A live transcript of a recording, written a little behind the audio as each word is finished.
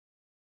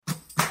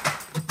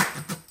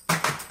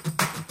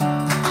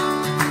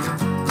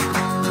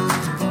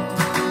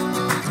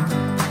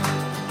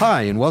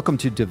Hi, and welcome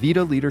to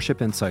DaVita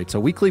Leadership Insights, a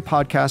weekly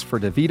podcast for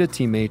DaVita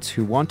teammates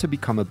who want to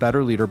become a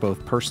better leader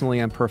both personally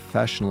and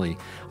professionally.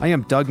 I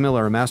am Doug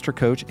Miller, a master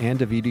coach and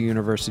DaVita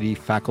University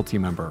faculty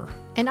member.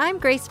 And I'm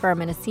Grace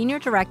Berman, a senior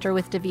director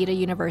with DaVita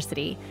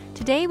University.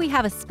 Today we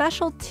have a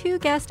special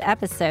two-guest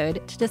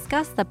episode to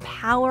discuss the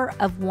power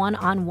of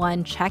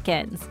one-on-one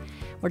check-ins.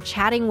 We're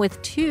chatting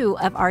with two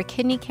of our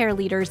kidney care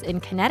leaders in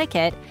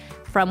Connecticut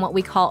from what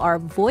we call our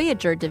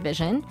Voyager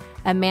division,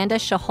 Amanda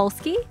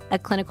Shaholsky, a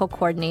clinical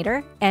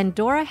coordinator, and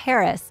Dora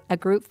Harris, a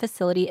group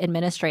facility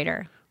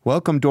administrator.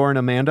 Welcome, Dora and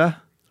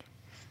Amanda.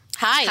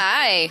 Hi.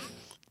 Hi.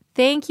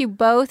 Thank you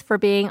both for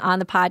being on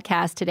the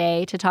podcast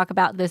today to talk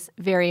about this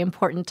very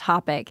important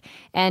topic.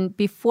 And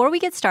before we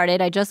get started,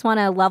 I just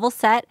want to level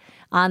set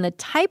on the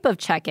type of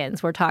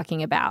check-ins we're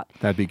talking about.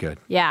 That'd be good.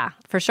 Yeah,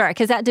 for sure.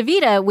 Because at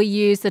DaVita, we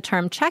use the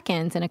term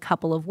check-ins in a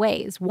couple of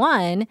ways.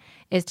 One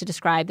is to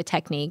describe the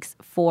techniques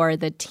for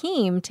the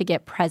team to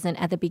get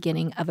present at the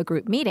beginning of a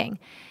group meeting.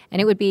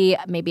 And it would be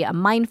maybe a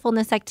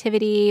mindfulness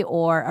activity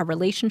or a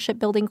relationship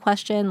building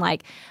question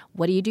like,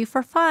 what do you do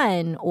for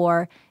fun?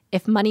 Or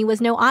if money was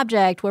no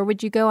object, where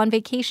would you go on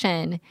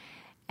vacation?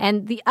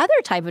 And the other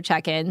type of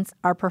check-ins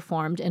are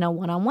performed in a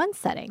one-on-one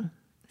setting.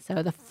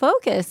 So the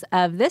focus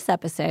of this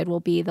episode will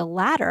be the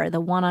latter, the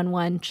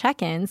one-on-one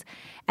check-ins,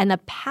 and the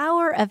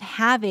power of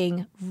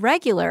having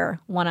regular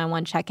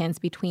one-on-one check-ins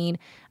between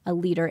a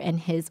leader and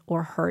his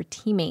or her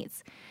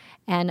teammates.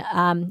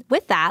 And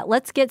with that,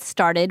 let's get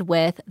started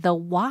with the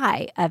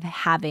why of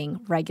having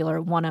regular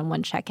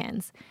one-on-one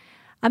check-ins.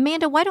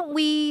 Amanda, why don't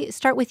we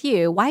start with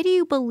you? Why do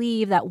you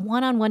believe that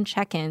one-on-one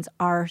check-ins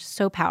are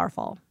so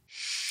powerful?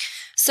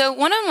 So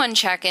one-on-one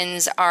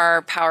check-ins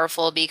are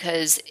powerful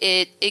because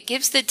it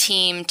gives the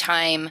team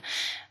time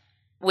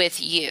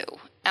with you.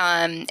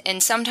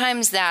 And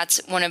sometimes that's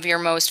one of your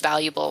most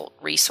valuable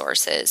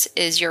resources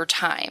is your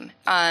time.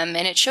 And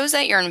it shows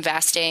that you're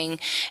investing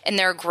in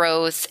their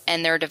growth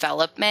and their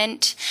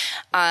development.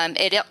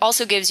 It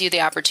also gives you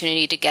the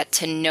opportunity to get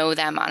to know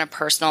them on a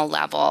personal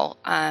level,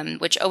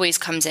 which always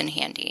comes in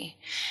handy.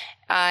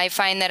 I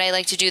find that I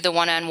like to do the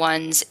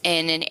one-on-ones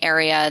in an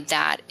area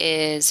that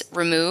is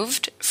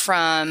removed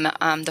from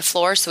the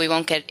floor so we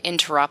won't get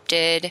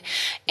interrupted,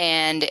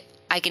 and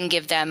I can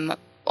give them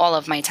all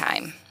of my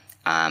time.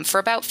 For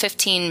about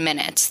 15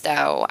 minutes,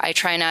 though. I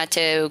try not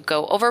to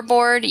go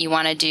overboard. You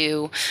want to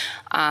do,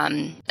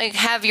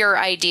 have your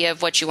idea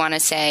of what you want to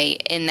say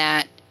in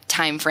that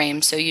time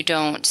frame so you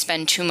don't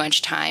spend too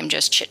much time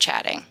just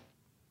chit-chatting.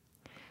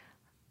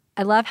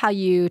 I love how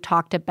you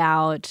talked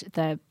about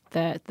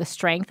the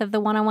strength of the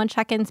one-on-one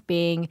check-ins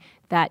being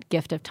that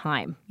gift of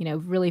time, you know,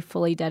 really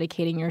fully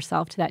dedicating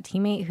yourself to that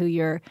teammate who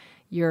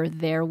you're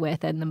there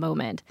with in the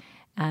moment.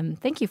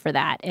 Thank you for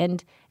that.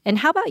 And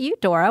how about you,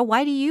 Dora?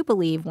 Why do you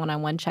believe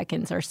one-on-one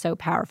check-ins are so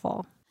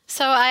powerful?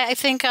 So I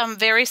think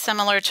very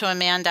similar to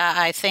Amanda.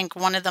 I think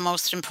one of the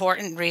most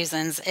important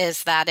reasons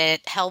is that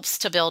it helps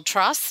to build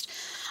trust.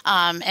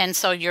 And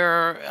so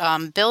you're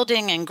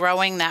building and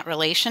growing that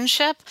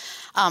relationship,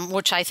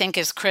 which I think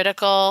is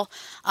critical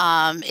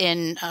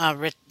in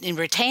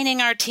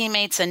retaining our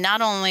teammates, and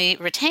not only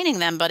retaining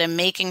them, but in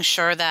making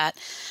sure that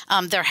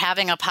they're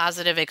having a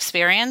positive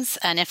experience.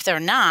 And if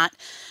they're not,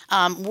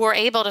 we're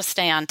able to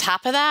stay on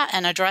top of that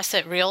and address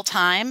it real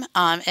time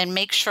and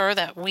make sure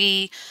that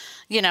we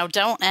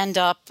don't end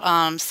up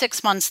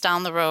 6 months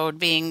down the road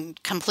being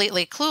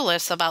completely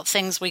clueless about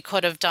things we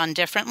could have done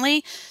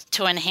differently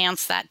to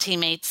enhance that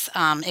teammate's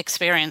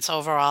experience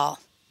overall.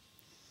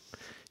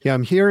 Yeah,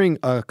 I'm hearing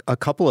a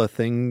couple of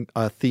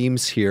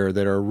themes here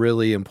that are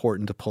really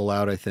important to pull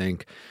out, I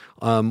think.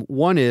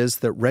 One is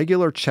that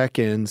regular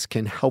check-ins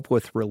can help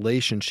with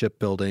relationship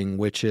building,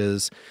 which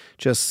is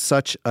just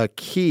such a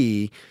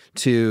key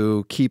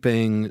to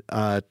keeping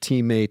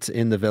teammates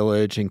in the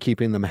village and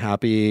keeping them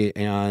happy.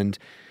 And,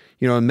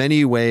 you know, in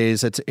many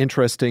ways, it's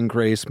interesting,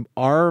 Grace,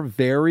 our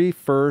very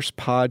first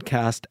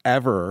podcast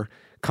ever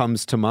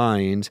comes to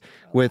mind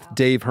with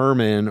Dave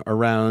Herman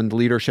around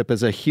leadership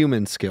as a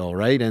human skill,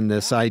 right? And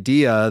this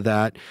idea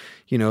that,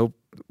 you know,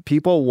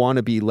 people want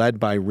to be led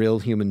by real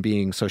human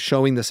beings. So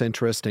showing this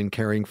interest and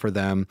caring for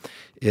them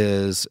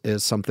is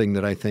something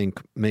that I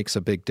think makes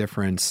a big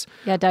difference.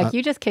 Yeah, Doug,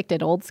 you just kicked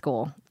it old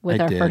school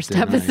with our first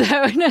didn't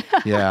episode.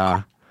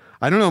 Yeah.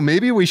 I don't know.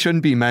 Maybe we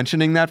shouldn't be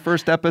mentioning that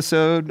first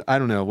episode. I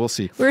don't know. We'll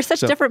see. We were such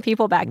different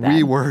people back then.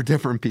 We were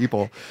different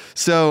people.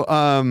 So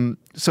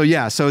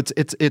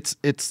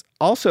it's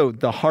also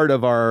the heart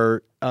of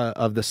our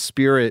of the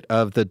spirit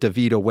of the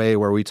DaVita way,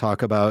 where we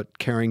talk about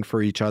caring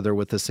for each other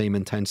with the same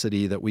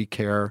intensity that we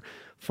care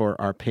for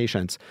our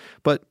patients.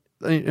 But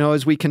you know,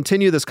 as we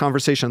continue this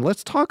conversation,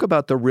 let's talk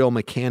about the real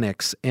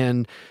mechanics.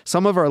 And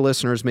some of our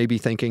listeners may be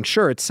thinking,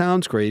 sure, it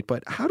sounds great,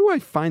 but how do I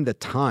find the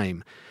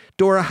time?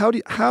 Dora,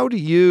 how do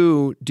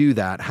you do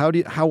that?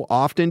 How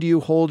often do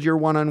you hold your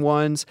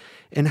one-on-ones,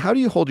 and how do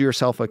you hold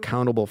yourself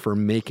accountable for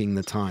making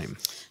the time?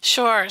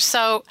 Sure.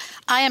 So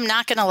I am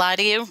not going to lie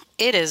to you.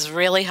 It is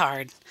really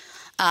hard.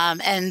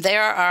 And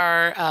there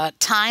are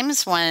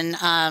times when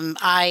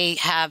I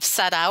have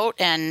set out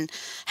and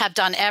have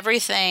done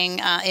everything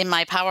in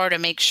my power to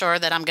make sure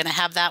that I'm going to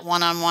have that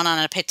one-on-one on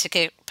a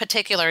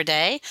particular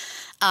day.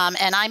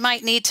 And I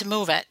might need to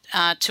move it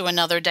to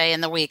another day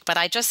in the week, but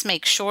I just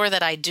make sure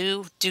that I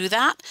do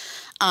that.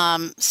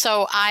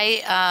 So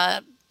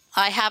I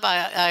have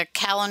a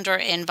calendar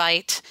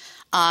invite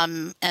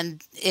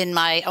and in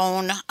my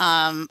own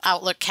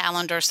Outlook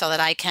calendar so that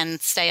I can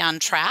stay on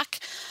track.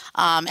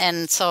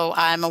 And so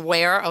I'm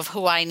aware of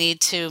who I need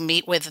to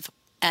meet with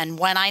and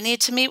when I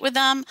need to meet with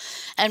them.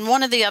 And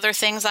one of the other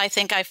things I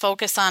think I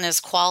focus on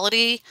is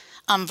quality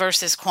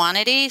versus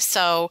quantity.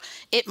 So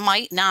it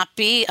might not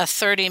be a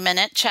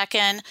 30-minute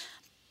check-in,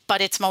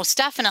 but it's most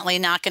definitely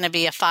not going to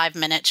be a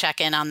 5-minute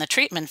check-in on the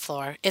treatment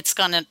floor. It's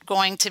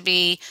going to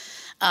be,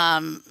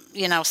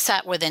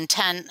 set with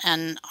intent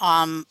and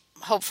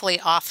hopefully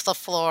off the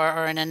floor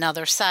or in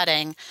another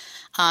setting.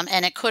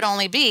 And it could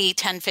only be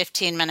 10,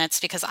 15 minutes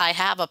because I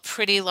have a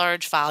pretty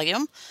large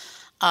volume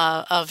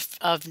of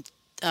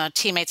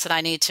teammates that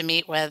I need to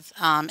meet with.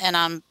 And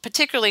I'm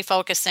particularly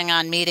focusing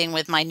on meeting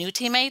with my new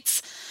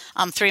teammates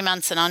 3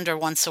 months and under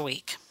once a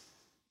week.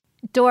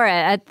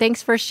 Dora,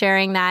 thanks for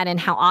sharing that and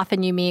how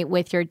often you meet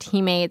with your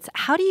teammates.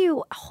 How do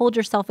you hold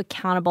yourself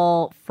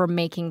accountable for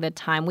making the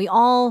time? We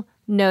all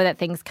know that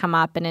things come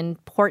up and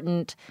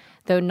important,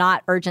 though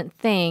not urgent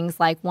things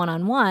like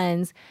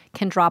one-on-ones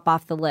can drop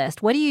off the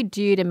list. What do you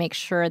do to make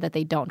sure that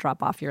they don't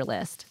drop off your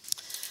list?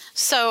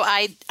 So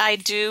I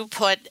do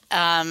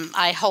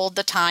I hold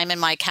the time in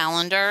my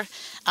calendar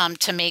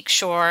to make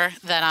sure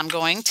that I'm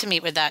going to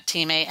meet with that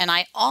teammate. And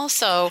I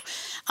also,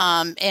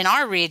 in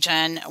our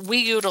region, we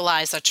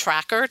utilize a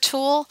tracker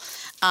tool.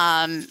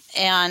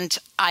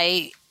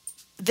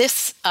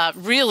 This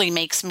really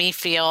makes me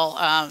feel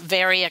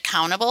very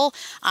accountable.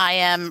 I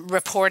am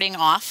reporting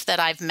off that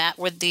I've met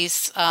with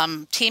these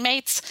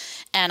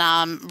teammates, and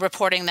I'm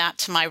reporting that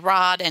to my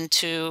ROD and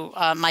to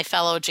my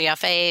fellow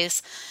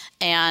GFAs.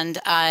 And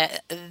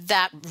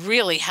that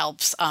really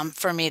helps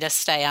for me to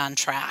stay on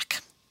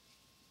track.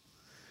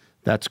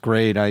 That's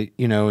great.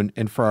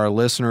 And for our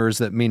listeners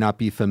that may not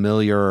be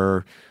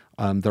familiar,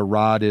 the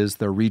ROD is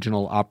the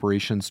Regional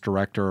Operations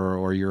Director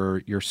or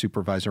your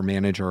supervisor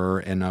manager,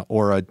 and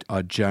or a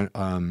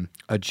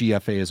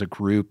GFA is a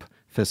Group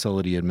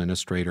Facility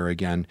Administrator,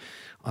 again,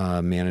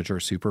 manager,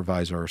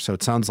 supervisor. So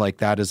it sounds like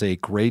that is a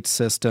great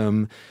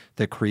system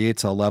that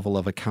creates a level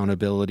of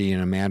accountability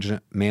and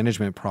a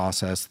management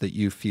process that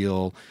you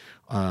feel,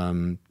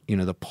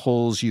 that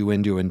pulls you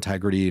into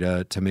integrity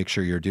to make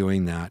sure you're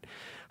doing that.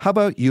 How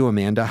about you,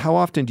 Amanda? How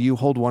often do you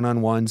hold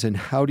one-on-ones, and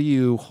how do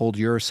you hold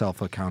yourself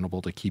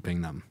accountable to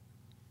keeping them?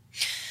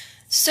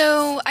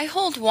 So I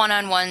hold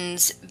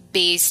one-on-ones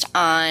based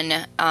on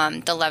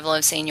the level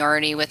of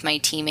seniority with my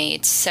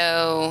teammates.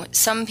 So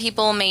some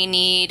people may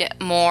need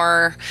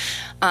more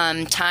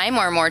time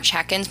or more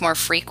check-ins, more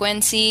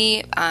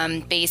frequency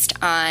based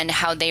on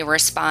how they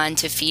respond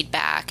to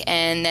feedback.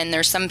 And then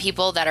there's some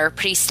people that are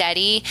pretty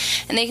steady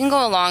and they can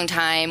go a long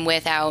time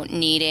without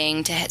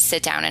needing to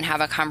sit down and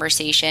have a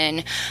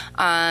conversation.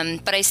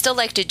 But I still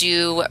like to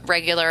do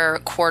regular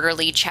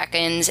quarterly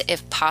check-ins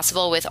if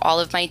possible with all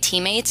of my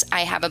teammates.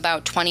 I have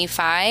about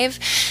 25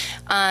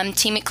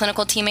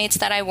 clinical teammates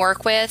that I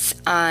work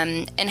with.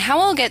 And how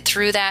I'll get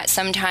through that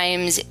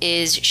sometimes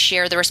is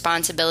share the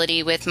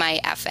responsibility with my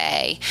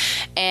FA.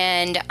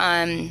 And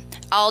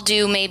I'll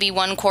do maybe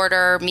one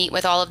quarter, meet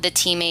with all of the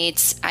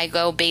teammates. I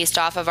go based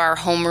off of our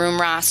homeroom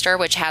roster,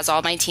 which has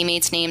all my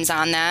teammates' names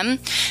on them.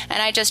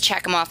 And I just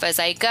check them off as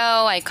I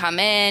go. I come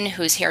in,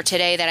 who's here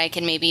today that I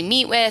can maybe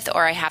meet with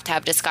or I have to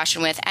have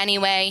discussion with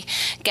anyway,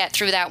 get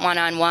through that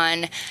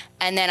one-on-one.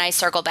 And then I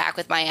circle back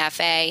with my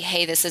FA,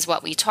 hey, this is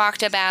what we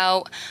talked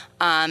about.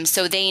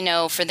 So they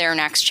know for their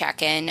next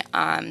check-in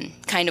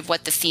kind of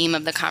what the theme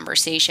of the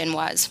conversation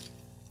was.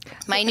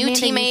 My new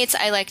teammates,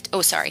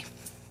 sorry.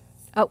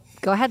 Oh,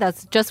 go ahead.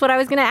 That's just what I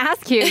was going to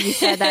ask you. You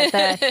said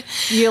that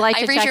you like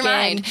to check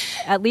in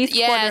at least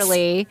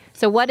quarterly.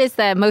 So what is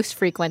the most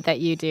frequent that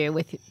you do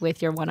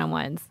with your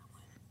one-on-ones?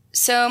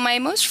 So my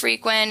most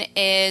frequent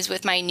is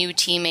with my new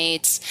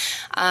teammates.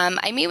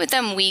 I meet with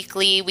them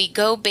weekly. We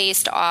go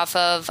based off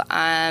of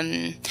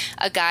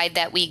a guide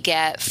that we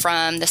get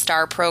from the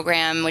STAR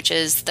program, which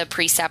is the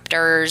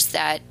preceptors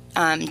that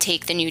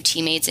take the new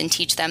teammates and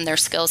teach them their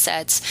skill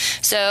sets.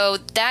 So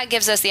that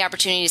gives us the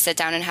opportunity to sit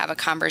down and have a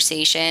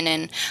conversation.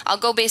 And I'll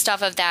go based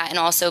off of that and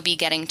also be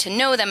getting to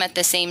know them at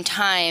the same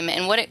time.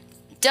 And what it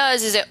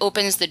does is it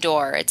opens the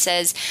door. It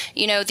says,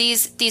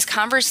 these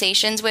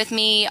conversations with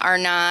me are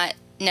not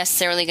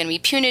necessarily going to be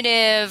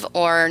punitive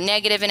or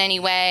negative in any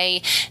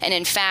way. And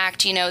in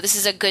fact, this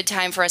is a good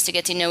time for us to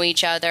get to know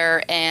each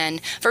other and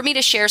for me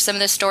to share some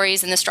of the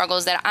stories and the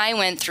struggles that I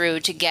went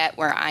through to get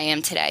where I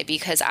am today,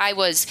 because I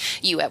was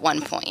you at one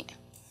point.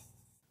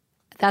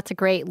 That's a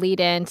great lead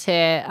into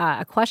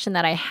a question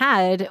that I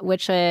had,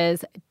 which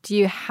is, do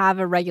you have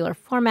a regular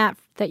format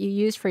that you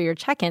use for your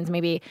check-ins,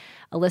 maybe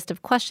a list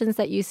of questions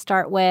that you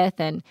start with.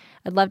 And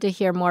I'd love to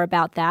hear more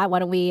about that. Why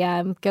don't we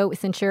go,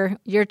 since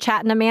you're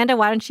chatting, Amanda,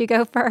 why don't you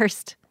go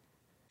first?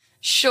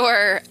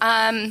 Sure.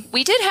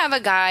 We did have a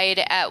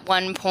guide at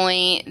one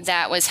point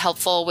that was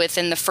helpful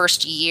within the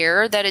first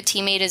year that a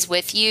teammate is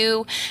with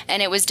you.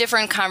 And it was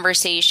different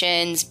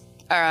conversations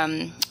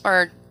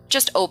or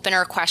just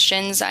opener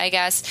questions, I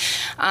guess,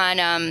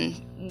 on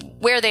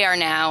where they are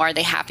now. Are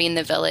they happy in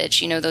the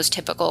village? Those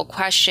typical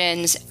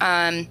questions.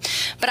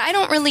 But I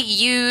don't really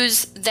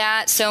use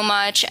that so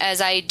much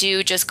as I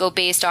do just go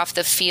based off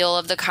the feel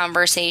of the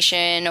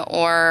conversation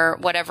or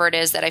whatever it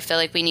is that I feel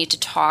like we need to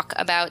talk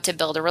about to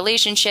build a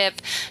relationship,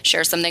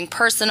 share something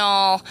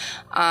personal.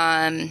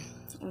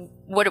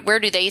 Where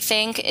do they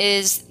think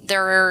is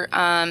their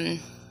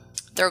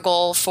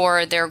goal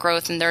for their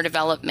growth and their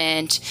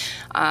development,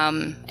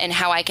 and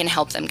how I can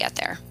help them get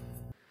there.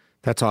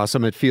 That's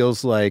awesome. It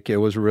feels like it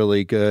was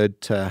really good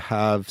to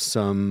have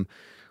some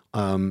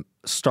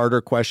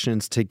starter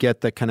questions to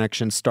get the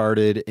connection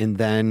started, and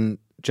then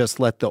just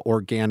let the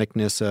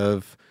organicness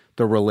of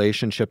the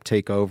relationship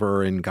take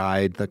over and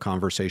guide the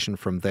conversation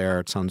from there.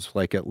 It sounds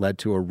like it led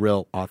to a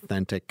real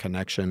authentic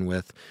connection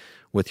with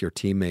your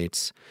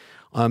teammates.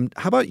 How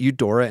about you,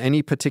 Dora?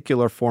 Any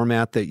particular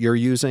format that you're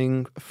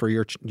using for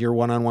your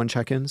one-on-one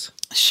check-ins?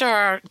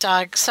 Sure,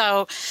 Doug.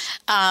 So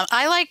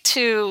I like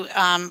to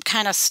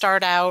kind of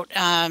start out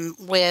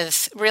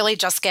with really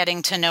just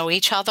getting to know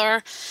each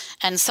other.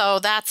 And so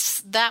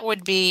that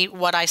would be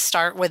what I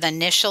start with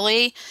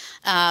initially.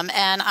 And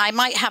I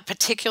might have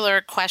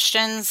particular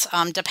questions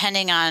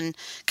depending on,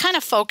 kind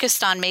of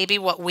focused on maybe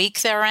what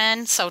week they're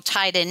in, so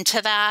tied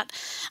into that.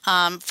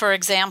 For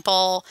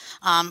example,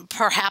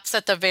 perhaps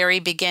at the very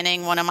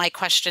beginning, one of my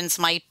questions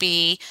might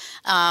be,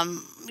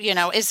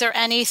 is there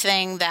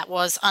anything that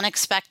was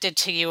unexpected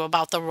to you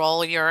about the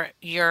role you're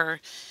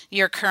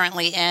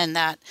currently in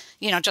that,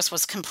 just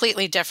was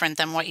completely different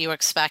than what you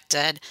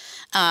expected?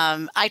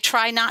 I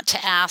try not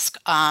to ask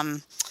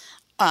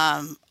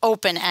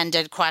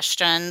open-ended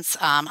questions.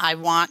 I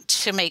want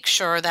to make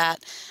sure that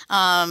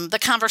the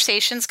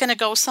conversation's going to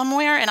go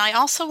somewhere, and I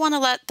also want to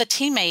let the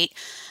teammate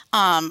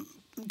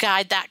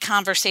guide that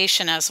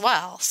conversation as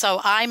well.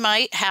 So I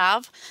might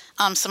have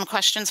some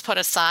questions put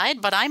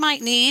aside, but I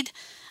might need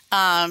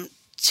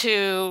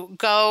to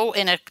go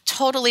in a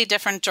totally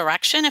different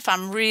direction if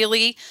I'm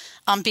really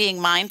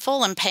being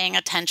mindful and paying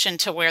attention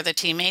to where the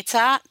teammate's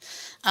at.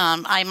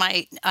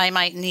 I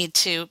might need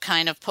to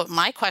kind of put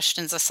my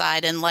questions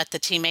aside and let the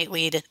teammate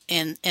lead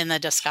in the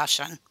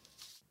discussion.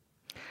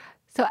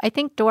 So I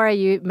think, Dora,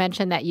 you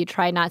mentioned that you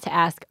try not to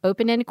ask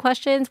open-ended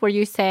questions. Were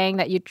you saying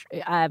that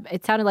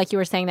it sounded like you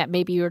were saying that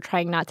maybe you were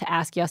trying not to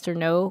ask yes or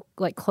no,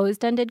 like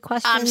closed-ended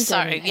questions? I'm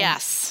sorry.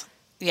 Yes,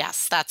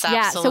 that's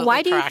absolutely correct. So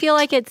why do you feel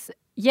like it's...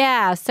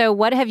 Yeah. So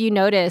what have you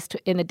noticed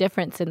in the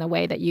difference in the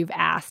way that you've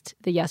asked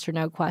the yes or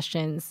no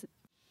questions?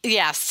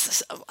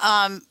 Yes.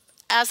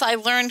 As I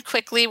learned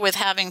quickly with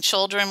having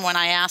children, when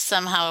I asked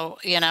them how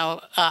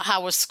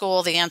was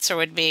school, the answer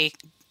would be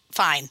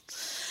fine.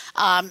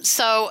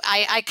 So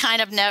I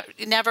kind of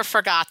never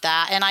forgot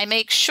that. And I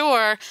make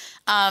sure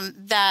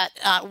that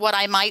what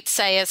I might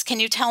say is,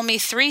 can you tell me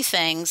 3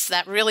 things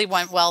that really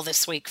went well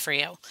this week for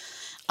you?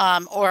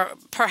 Or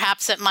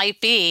perhaps it might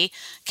be,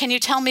 can you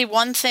tell me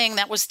 1 thing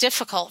that was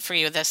difficult for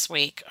you this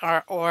week?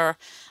 Or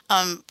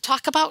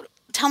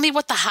tell me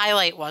what the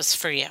highlight was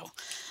for you.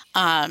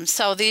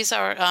 So these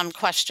are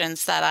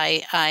questions that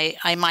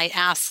I might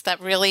ask that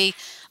really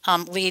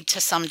lead to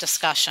some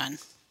discussion.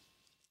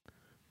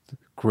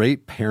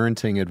 Great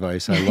parenting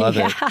advice. I love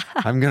it.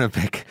 I'm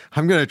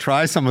gonna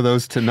try some of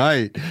those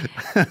tonight.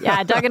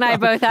 Yeah, Doug and I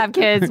both have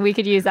kids. We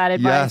could use that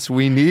advice. Yes,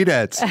 we need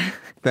it.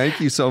 Thank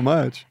you so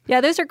much.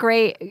 Yeah, those are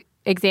great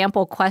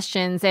example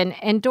questions.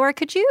 And Dora,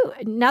 could you,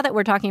 now that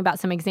we're talking about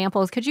some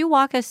examples, could you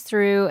walk us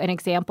through an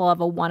example of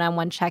a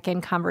one-on-one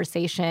check-in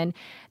conversation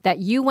that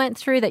you went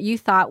through that you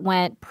thought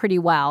went pretty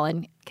well?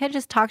 And can you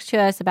just talk to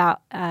us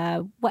about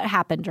what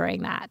happened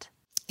during that?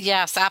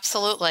 Yes,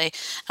 absolutely.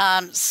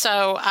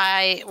 So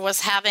I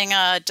was having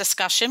a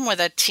discussion with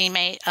a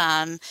teammate,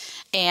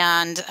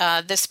 and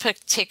this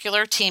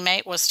particular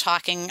teammate was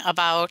talking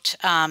about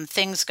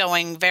things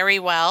going very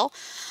well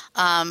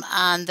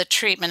on the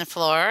treatment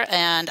floor,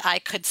 and I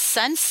could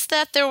sense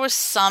that there was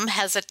some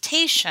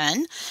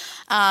hesitation,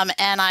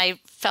 and I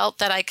felt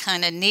that I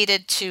kind of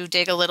needed to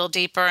dig a little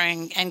deeper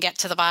and get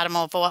to the bottom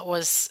of what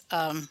was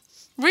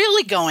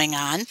really going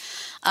on,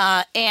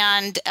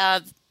 and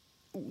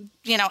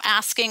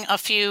asking a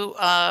few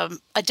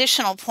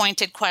additional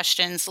pointed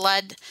questions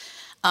led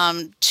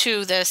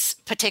to this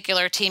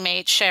particular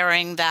teammate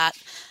sharing that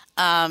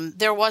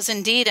there was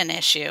indeed an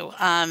issue,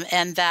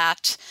 and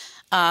that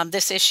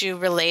this issue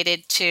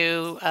related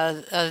to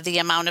the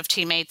amount of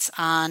teammates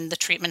on the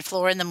treatment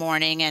floor in the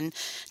morning, and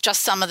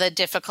just some of the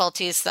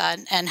difficulties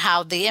and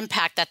how the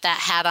impact that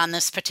had on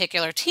this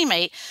particular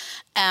teammate.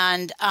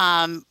 And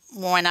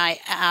when I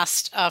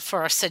asked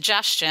for a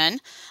suggestion,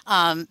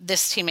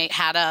 this teammate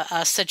had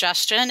a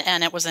suggestion,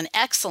 and it was an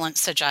excellent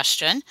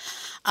suggestion.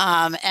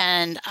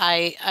 And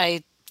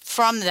I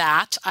from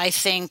that, I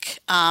think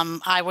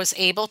I was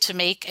able to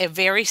make a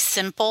very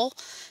simple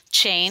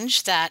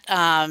change that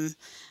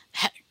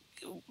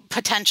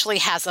potentially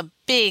has a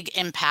big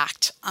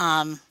impact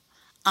on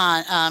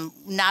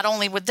not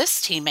only with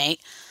this teammate,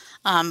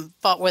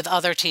 but with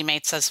other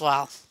teammates as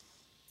well.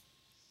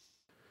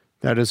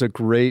 That is a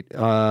great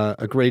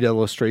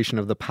illustration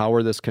of the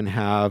power this can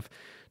have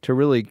to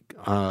really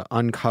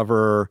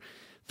uncover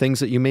things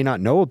that you may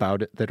not know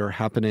about it that are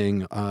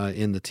happening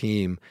in the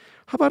team.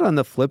 How about on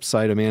the flip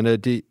side, Amanda?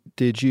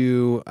 Did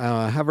you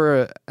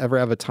ever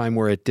have a time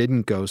where it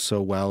didn't go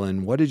so well,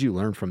 and what did you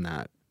learn from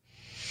that?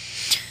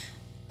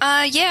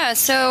 Yeah,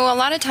 so a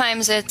lot of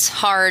times it's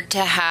hard to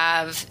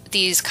have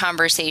these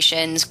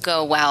conversations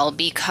go well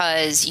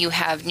because you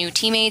have new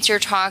teammates you're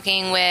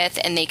talking with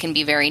and they can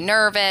be very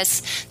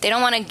nervous. They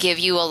don't want to give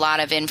you a lot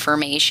of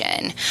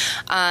information.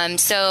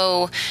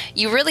 So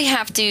you really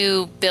have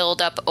to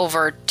build up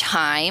over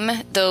time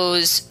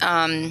those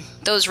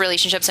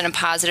relationships in a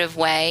positive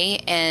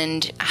way,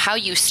 and how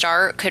you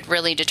start could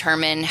really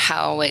determine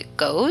how it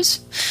goes.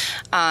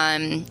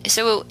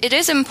 So it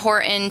is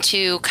important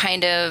to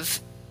kind of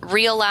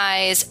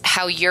realize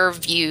how you're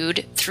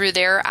viewed through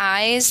their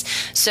eyes,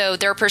 so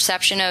their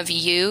perception of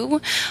you,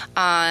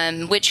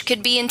 which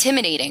could be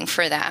intimidating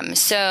for them.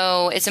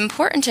 So it's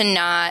important to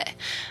not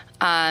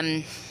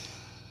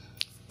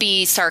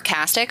be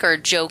sarcastic or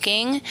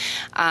joking.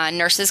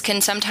 Nurses can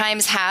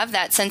sometimes have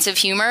that sense of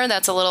humor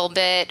that's a little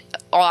bit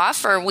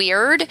off or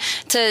weird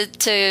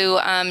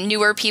to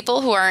newer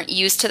people who aren't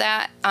used to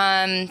that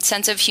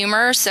sense of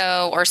humor,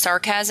 or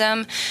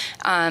sarcasm.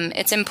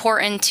 It's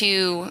important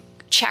to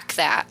check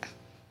that.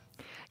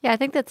 Yeah, I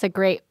think that's a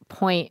great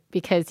point,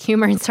 because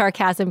humor and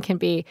sarcasm can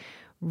be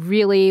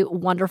really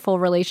wonderful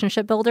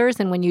relationship builders.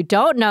 And when you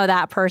don't know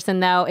that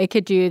person, though, it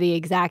could do the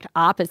exact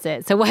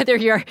opposite. So whether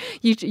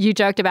you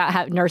joked about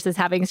how nurses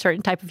having a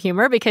certain type of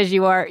humor because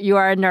you are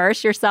a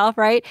nurse yourself,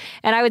 right?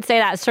 And I would say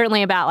that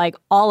certainly about like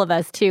all of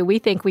us too. We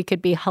think we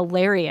could be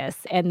hilarious,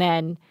 and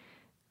then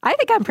I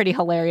think I'm pretty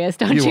hilarious,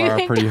 don't you? You are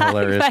think, pretty Doug?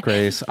 hilarious,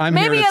 Grace. I'm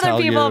maybe here to other tell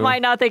people you.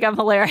 might not think I'm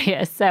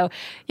hilarious. So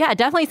yeah,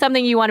 definitely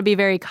something you want to be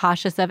very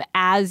cautious of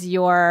as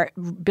you're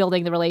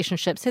building the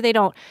relationship, so they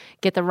don't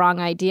get the wrong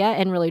idea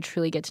and really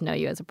truly get to know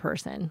you as a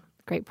person.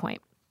 Great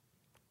point.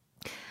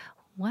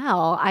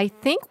 Well, I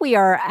think we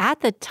are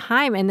at the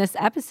time in this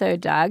episode,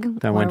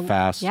 Doug. That went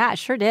fast. Yeah, it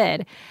sure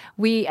did.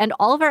 We end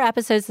all of our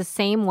episodes the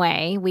same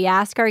way. We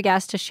ask our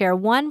guests to share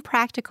one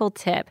practical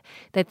tip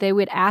that they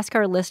would ask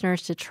our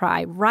listeners to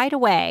try right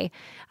away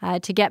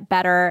to get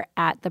better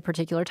at the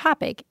particular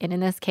topic. And in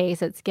this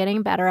case, it's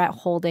getting better at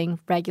holding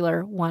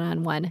regular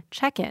one-on-one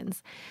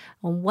check-ins.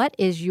 Well, what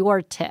is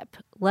your tip?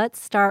 Let's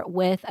start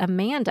with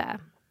Amanda.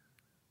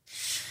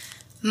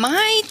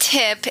 My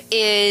tip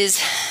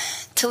is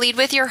to lead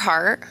with your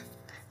heart.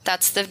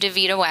 That's the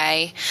DaVita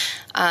way.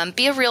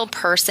 Be a real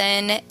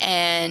person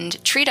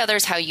and treat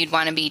others how you'd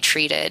want to be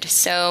treated.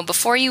 So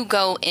before you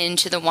go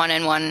into the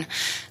one-on-one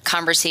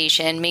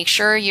conversation, make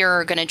sure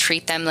you're going to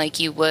treat them like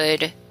you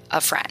would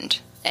a friend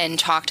and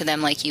talk to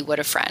them like you would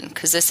a friend,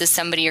 because this is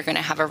somebody you're going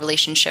to have a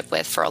relationship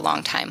with for a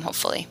long time,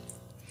 hopefully.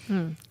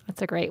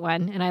 That's a great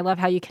one. And I love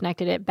how you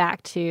connected it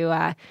back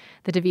to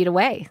the DaVita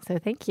way. So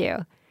thank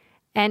you.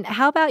 And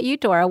how about you,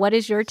 Dora? What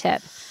is your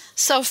tip?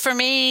 So for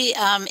me,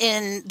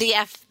 in the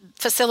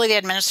facility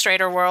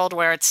administrator world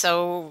where it's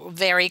so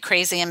very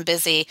crazy and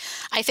busy,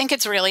 I think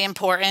it's really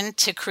important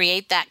to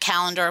create that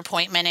calendar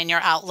appointment in your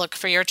Outlook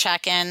for your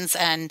check-ins,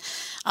 and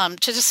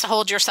to just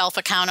hold yourself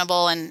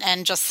accountable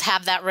and just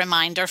have that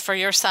reminder for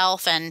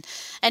yourself. And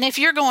if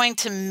you're going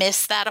to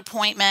miss that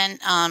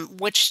appointment,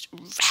 which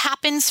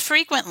happens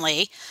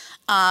frequently,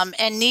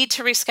 and need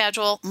to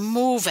reschedule,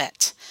 move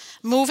it.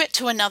 Move it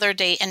to another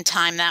date and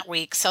time that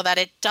week so that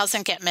it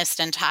doesn't get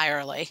missed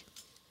entirely.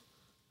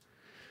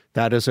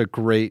 That is a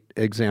great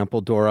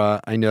example,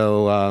 Dora. I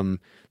know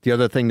the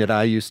other thing that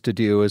I used to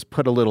do is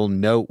put a little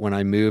note when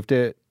I moved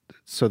it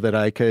so that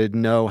I could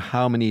know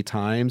how many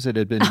times it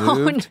had been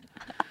moved.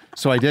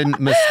 So I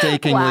didn't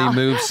mistakenly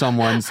move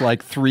someone's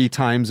like 3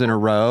 times in a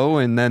row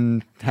and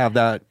then have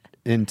that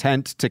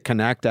intent to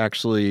connect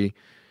actually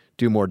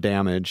do more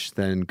damage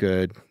than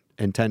good.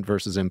 Intent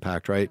versus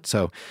impact, right?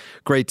 So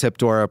great tip,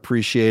 Dora.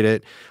 Appreciate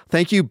it.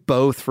 Thank you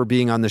both for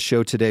being on the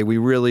show today. We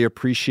really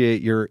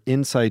appreciate your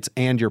insights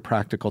and your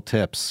practical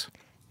tips.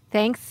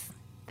 Thanks.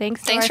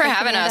 Thanks for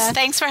having us.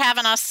 Thanks for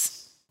having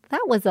us.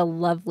 That was a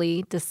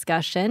lovely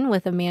discussion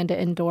with Amanda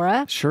and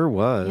Dora. Sure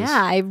was.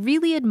 Yeah, I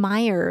really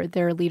admire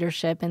their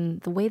leadership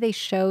and the way they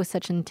show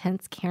such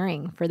intense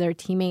caring for their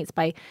teammates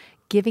by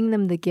giving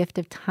them the gift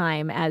of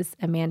time, as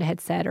Amanda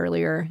had said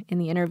earlier in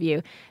the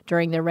interview,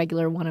 during their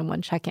regular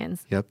one-on-one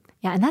check-ins. Yep.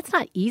 Yeah, and that's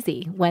not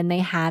easy when they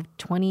have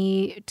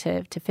 20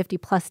 to 50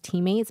 plus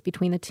teammates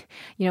between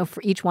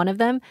for each one of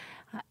them.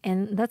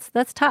 And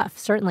that's tough,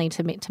 certainly,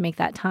 to make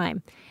that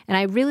time. And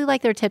I really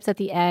like their tips at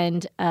the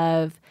end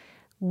of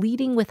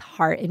leading with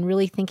heart and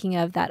really thinking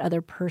of that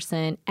other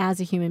person as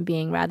a human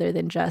being rather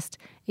than just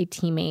a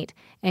teammate,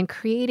 and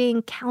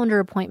creating calendar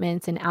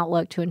appointments in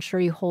Outlook to ensure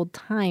you hold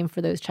time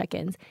for those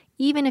check-ins,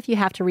 even if you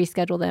have to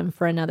reschedule them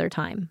for another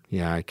time.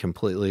 Yeah, I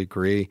completely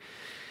agree.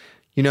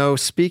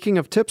 Speaking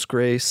of tips,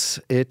 Grace,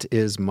 it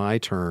is my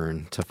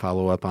turn to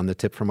follow up on the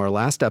tip from our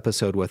last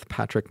episode with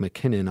Patrick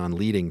McKinnon on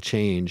leading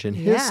change. And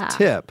his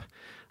tip,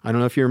 I don't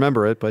know if you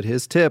remember it, but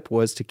his tip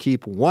was to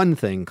keep one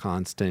thing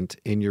constant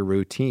in your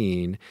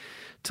routine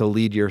to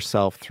lead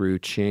yourself through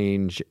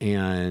change.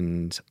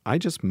 And I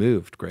just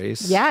moved,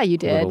 Grace. Yeah, you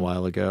did. A little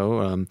while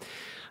ago.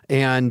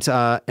 And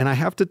I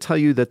have to tell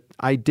you that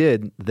I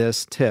did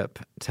this tip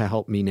to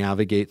help me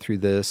navigate through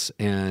this.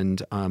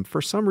 And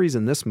for some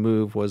reason, this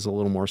move was a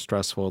little more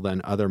stressful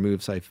than other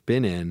moves I've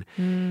been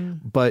in.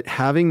 But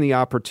having the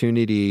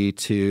opportunity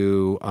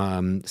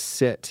to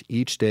sit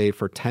each day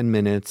for 10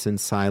 minutes in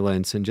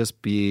silence and just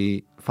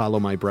follow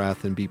my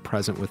breath and be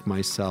present with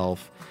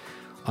myself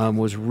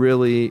was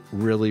really,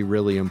 really,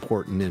 really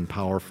important and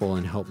powerful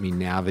and helped me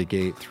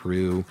navigate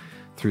through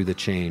the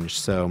change.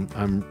 So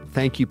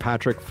thank you,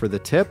 Patrick, for the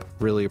tip.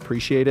 Really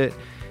appreciate it.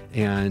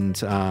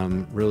 And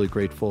really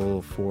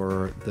grateful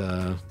for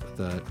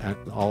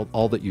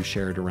all that you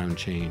shared around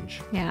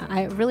change. Yeah,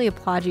 I really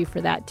applaud you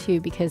for that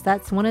too, because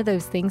that's one of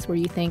those things where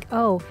you think,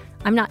 oh,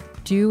 I'm not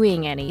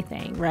doing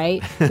anything,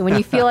 right? So when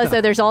you feel as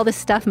though there's all this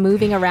stuff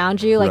moving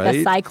around you, like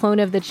the cyclone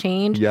of the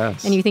change,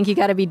 and you think you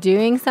got to be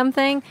doing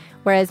something,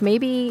 whereas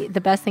maybe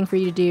the best thing for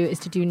you to do is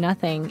to do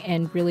nothing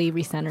and really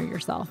recenter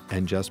yourself.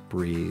 And just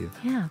breathe.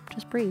 Yeah,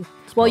 just breathe.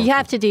 Well, you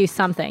have to do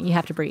something. You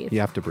have to breathe. You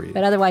have to breathe.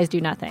 But otherwise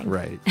do nothing.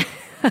 Right.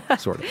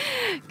 Sort of.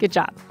 Good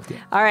job. Yeah.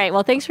 All right.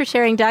 Well, thanks for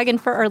sharing, Doug. And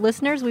for our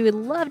listeners, we would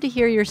love to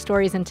hear your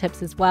stories and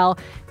tips as well.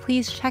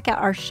 Please check out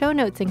our show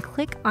notes and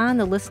click on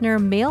the listener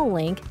mail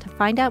link to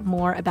find out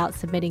more about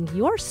submitting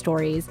your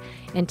stories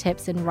and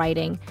tips in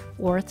writing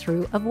or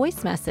through a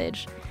voice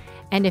message.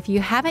 And if you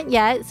haven't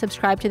yet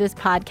subscribed to this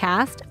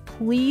podcast,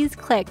 please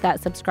click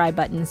that subscribe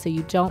button so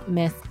you don't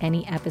miss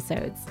any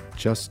episodes.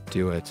 Just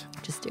do it.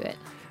 Just do it.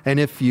 And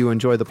if you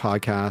enjoy the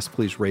podcast,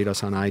 please rate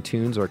us on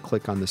iTunes or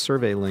click on the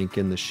survey link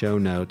in the show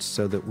notes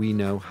so that we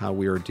know how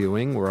we are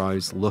doing. We're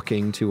always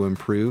looking to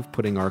improve,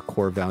 putting our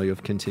core value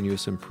of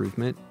continuous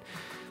improvement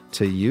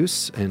to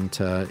use and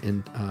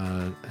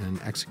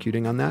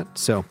executing on that.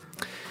 So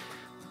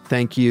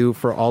thank you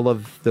for all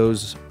of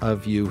those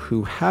of you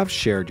who have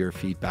shared your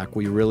feedback.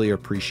 We really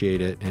appreciate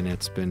it, and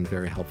it's been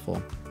very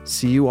helpful.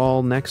 See you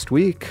all next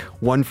week.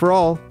 One for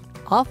all.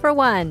 All for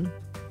one.